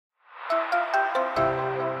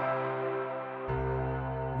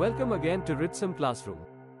Welcome again to Ritsum Classroom.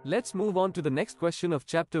 Let's move on to the next question of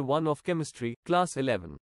Chapter 1 of Chemistry, Class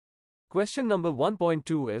 11. Question number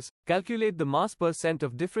 1.2 is, calculate the mass percent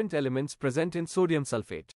of different elements present in sodium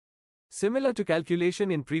sulfate. Similar to calculation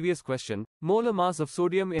in previous question, molar mass of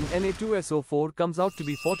sodium in Na2SO4 comes out to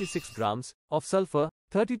be 46 grams, of sulfur,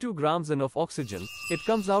 32 grams, and of oxygen, it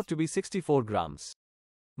comes out to be 64 grams.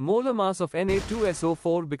 Molar mass of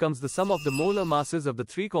Na2SO4 becomes the sum of the molar masses of the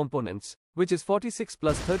three components, which is 46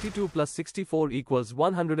 plus 32 plus 64 equals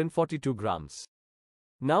 142 grams.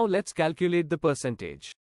 Now let's calculate the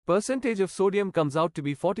percentage. Percentage of sodium comes out to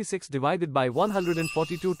be 46 divided by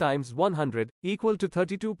 142 times 100, equal to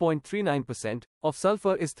 32.39%, of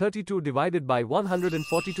sulfur is 32 divided by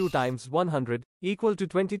 142 times 100, equal to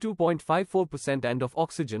 22.54%, and of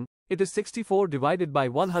oxygen, it is 64 divided by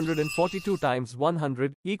 142 times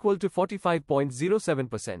 100, equal to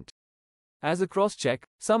 45.07%. As a cross-check,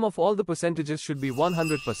 sum of all the percentages should be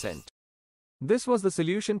 100%. This was the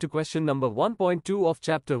solution to question number 1.2 of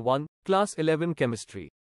Chapter 1, Class 11 Chemistry.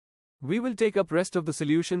 We will take up rest of the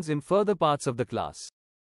solutions in further parts of the class.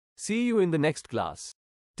 See you in the next class.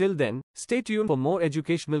 Till then, stay tuned for more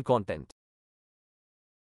educational content.